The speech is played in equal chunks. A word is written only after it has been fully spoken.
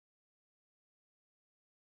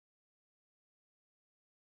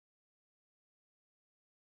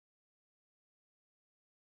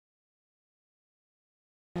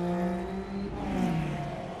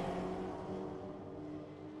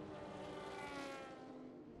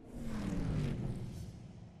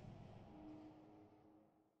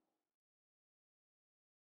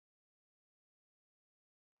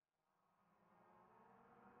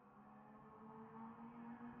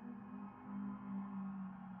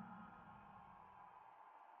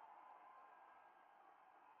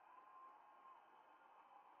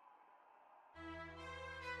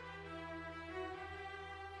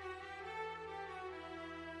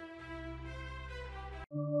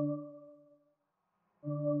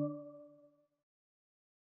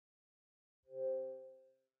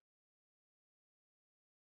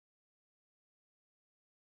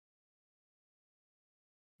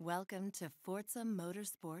Welcome to Forza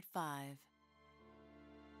Motorsport 5.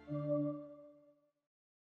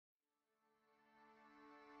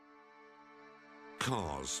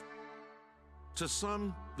 Cars. To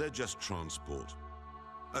some, they're just transport.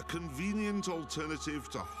 A convenient alternative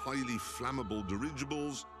to highly flammable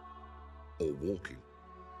dirigibles or walking.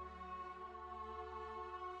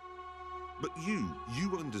 But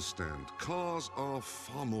you understand, cars are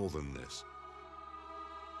far more than this.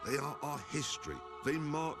 They are our history. They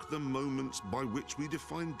mark the moments by which we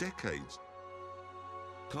define decades.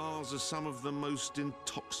 Cars are some of the most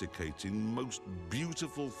intoxicating, most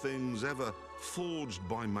beautiful things ever forged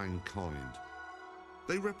by mankind.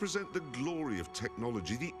 They represent the glory of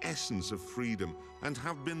technology, the essence of freedom, and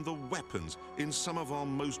have been the weapons in some of our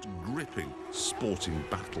most gripping sporting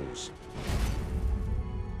battles.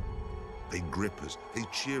 They grip us, they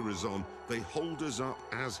cheer us on, they hold us up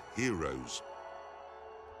as heroes.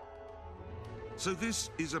 So this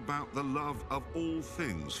is about the love of all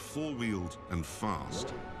things four-wheeled and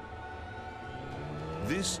fast.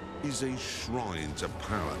 This is a shrine to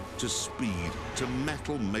power, to speed, to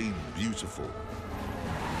metal made beautiful.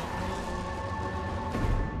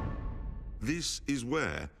 This is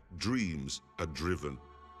where dreams are driven.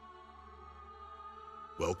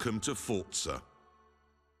 Welcome to Forza.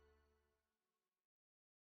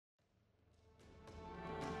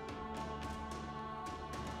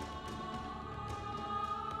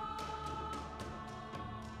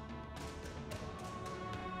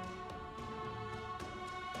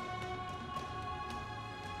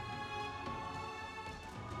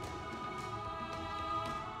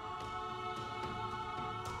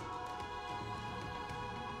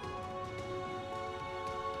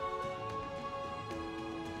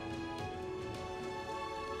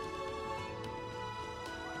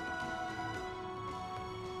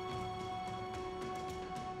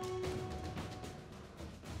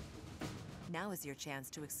 Now is your chance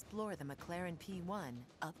to explore the McLaren P1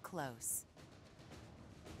 up close.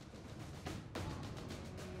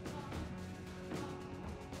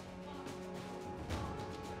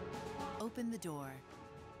 Open the door.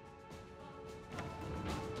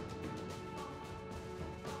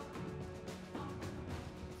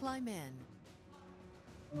 Climb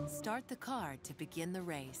in. Start the car to begin the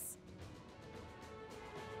race.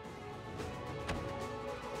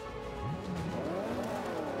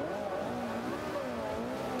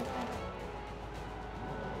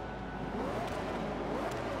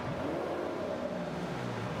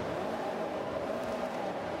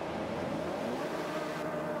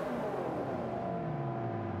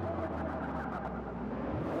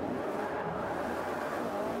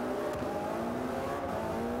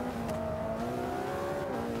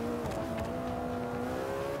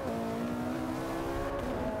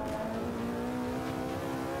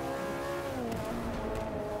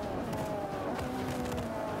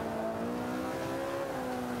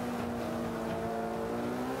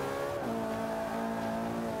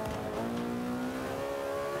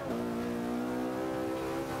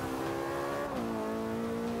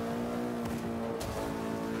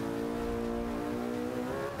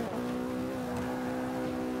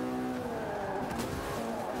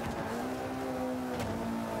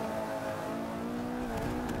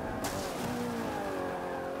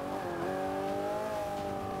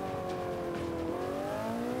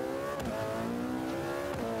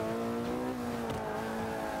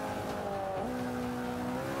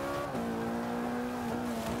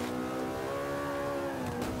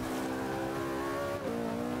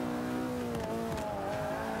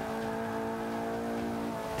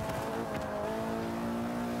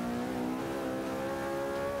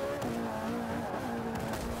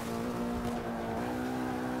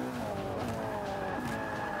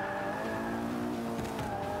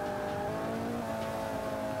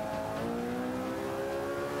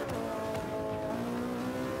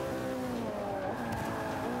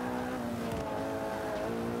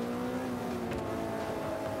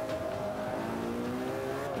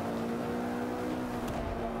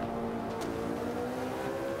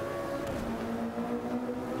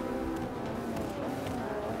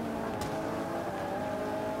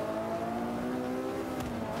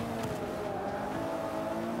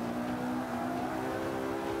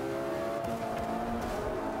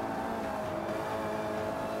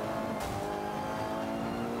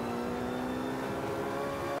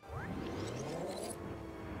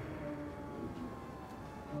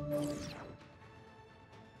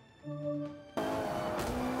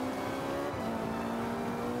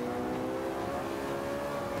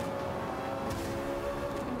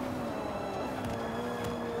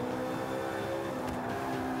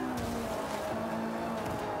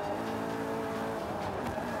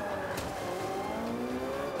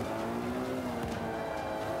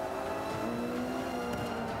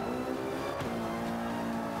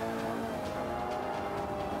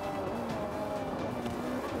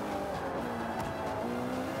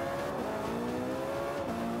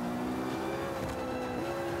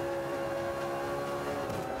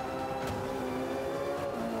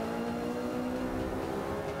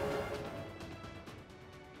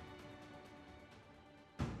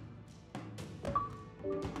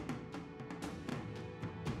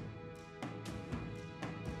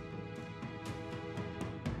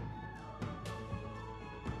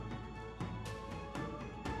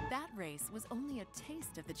 race was only a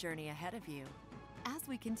taste of the journey ahead of you. As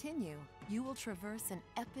we continue, you will traverse an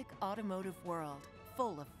epic automotive world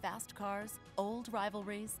full of fast cars, old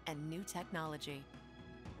rivalries, and new technology.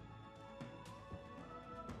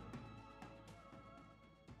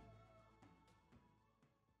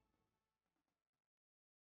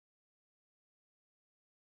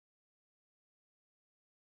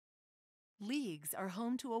 Leagues are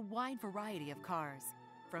home to a wide variety of cars,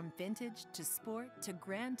 from vintage to sport to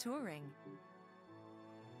grand touring.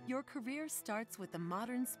 Your career starts with the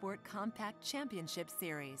Modern Sport Compact Championship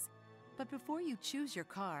Series. But before you choose your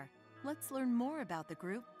car, let's learn more about the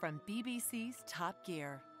group from BBC's Top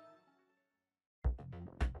Gear.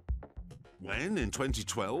 When, in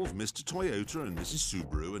 2012, Mr. Toyota and Mrs.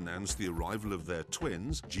 Subaru announced the arrival of their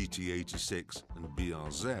twins, GT86 and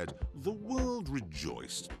BRZ, the world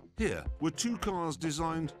rejoiced. Here were two cars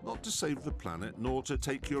designed not to save the planet, nor to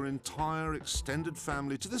take your entire extended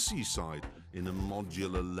family to the seaside in a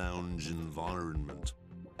modular lounge environment.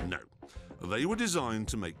 No, they were designed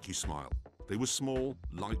to make you smile. They were small,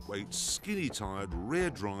 lightweight, skinny-tired,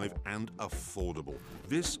 rear-drive and affordable.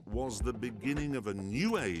 This was the beginning of a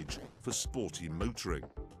new age for sporty motoring.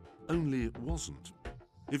 Only it wasn't.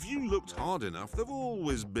 If you looked hard enough, there've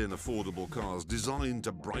always been affordable cars designed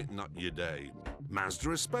to brighten up your day.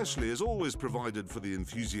 Mazda especially has always provided for the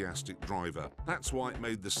enthusiastic driver. That's why it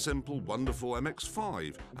made the simple, wonderful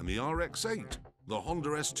MX-5 and the RX-8. The Honda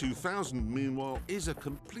S2000, meanwhile, is a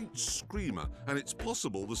complete screamer, and it's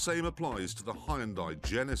possible the same applies to the Hyundai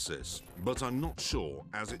Genesis. But I'm not sure,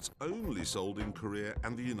 as it's only sold in Korea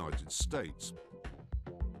and the United States.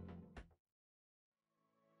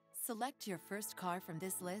 Select your first car from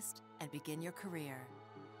this list and begin your career.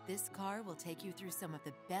 This car will take you through some of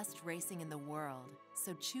the best racing in the world,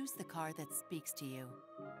 so choose the car that speaks to you.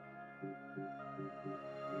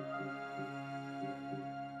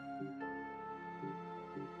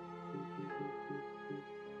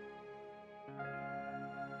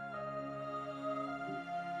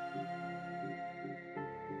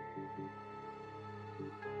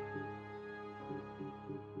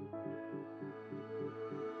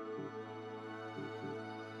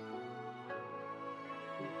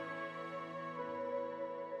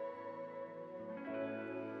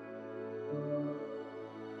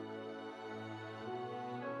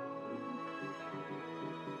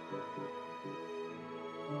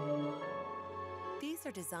 These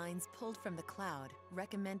are designs pulled from the cloud,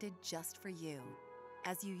 recommended just for you.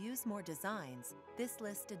 As you use more designs, this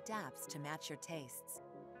list adapts to match your tastes.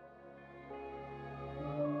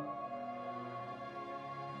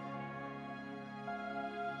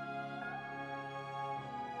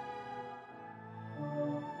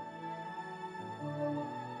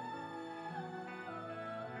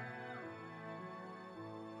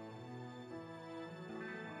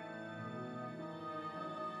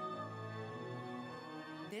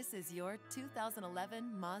 This is your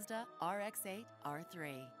 2011 Mazda RX-8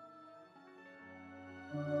 R3.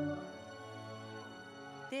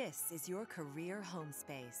 This is your career home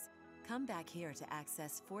space. Come back here to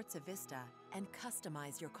access Forza Vista and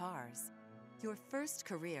customize your cars. Your first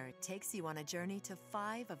career takes you on a journey to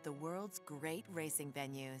 5 of the world's great racing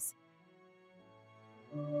venues.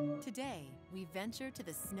 Today, we venture to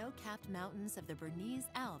the snow-capped mountains of the Bernese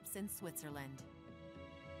Alps in Switzerland.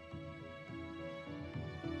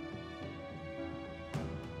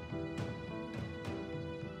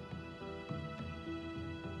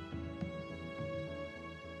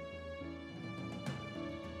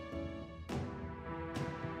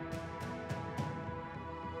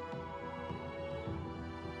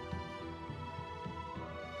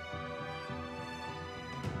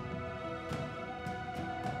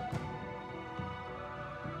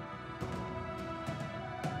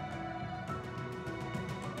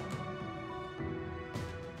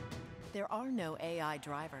 There are no AI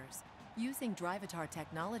drivers. Using Drivatar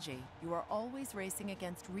technology, you are always racing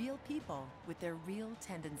against real people with their real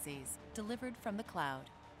tendencies, delivered from the cloud.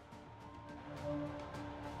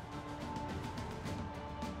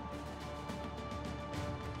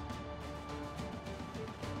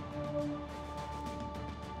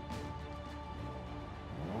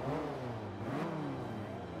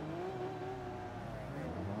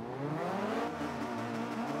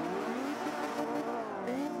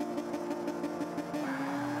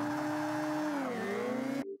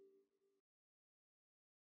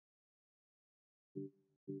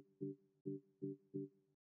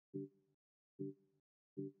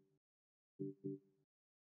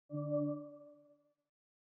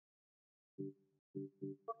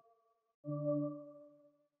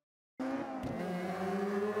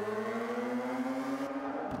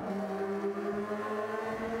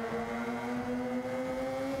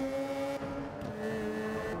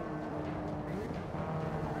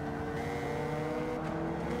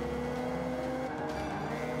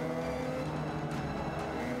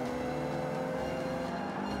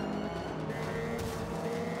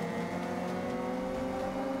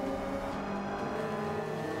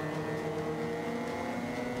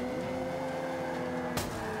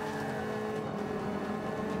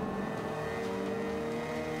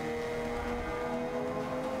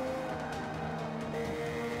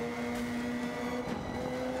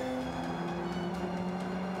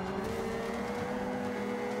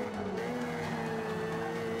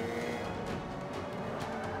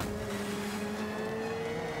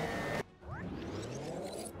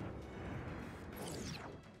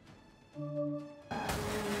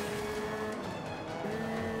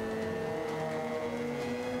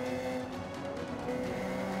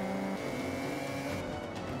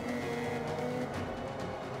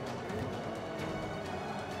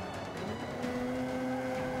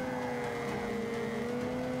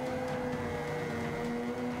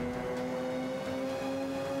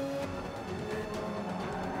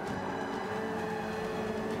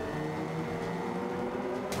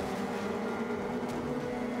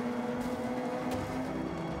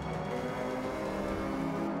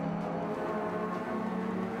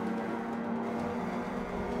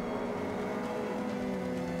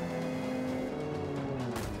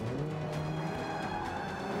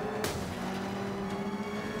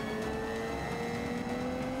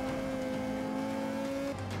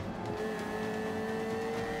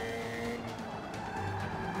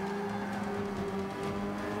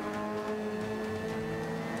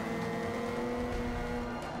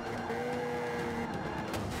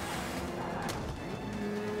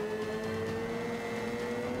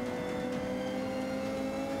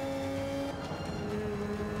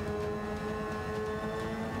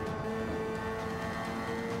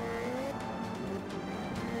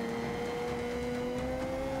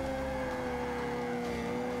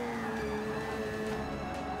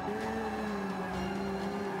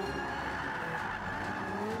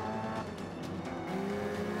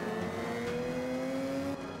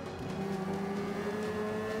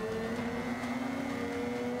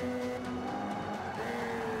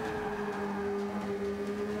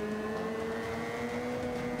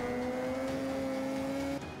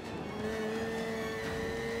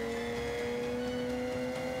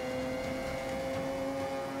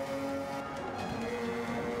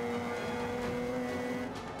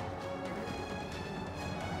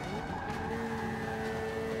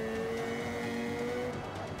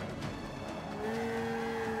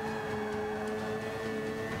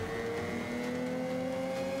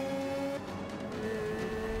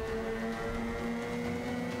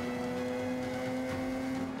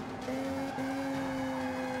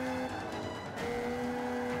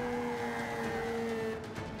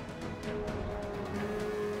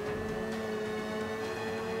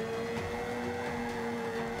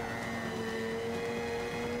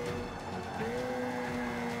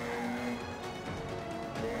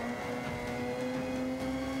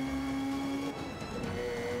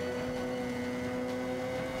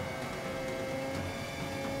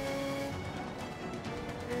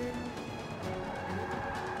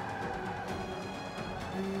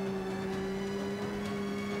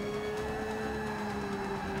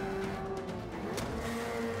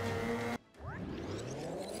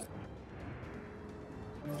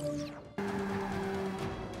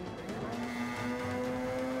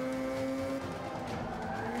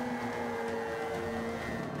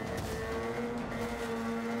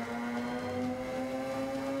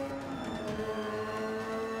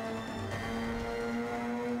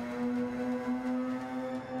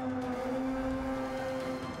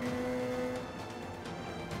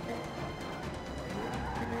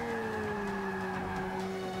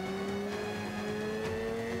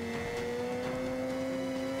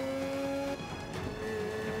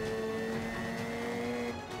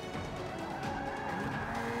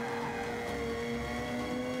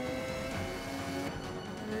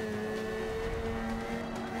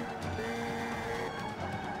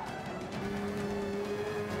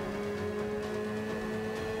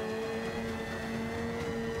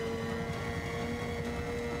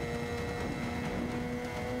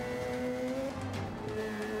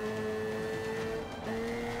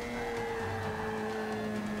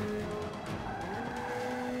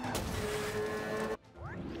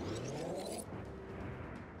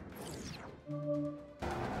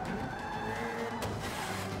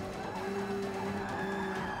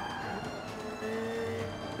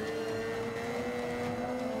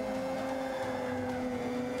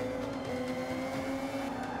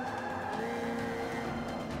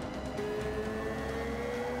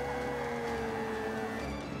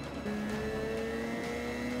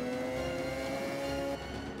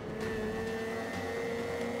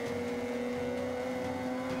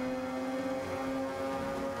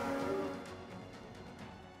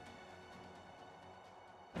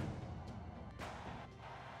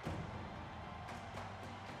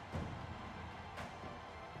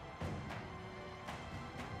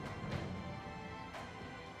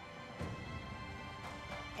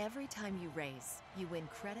 Every time you race, you win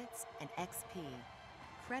credits and XP.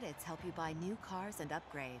 Credits help you buy new cars and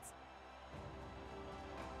upgrades.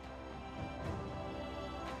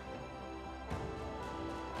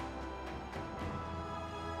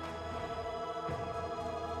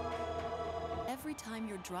 Every time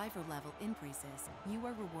your driver level increases, you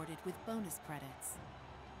are rewarded with bonus credits.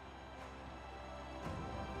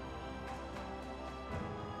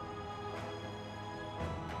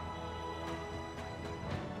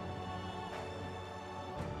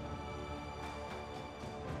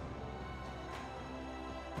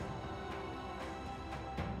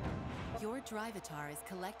 Your Drivatar is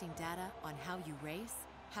collecting data on how you race,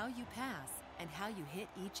 how you pass, and how you hit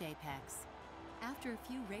each apex. After a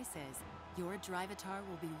few races, your Drivatar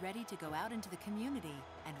will be ready to go out into the community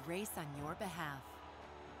and race on your behalf.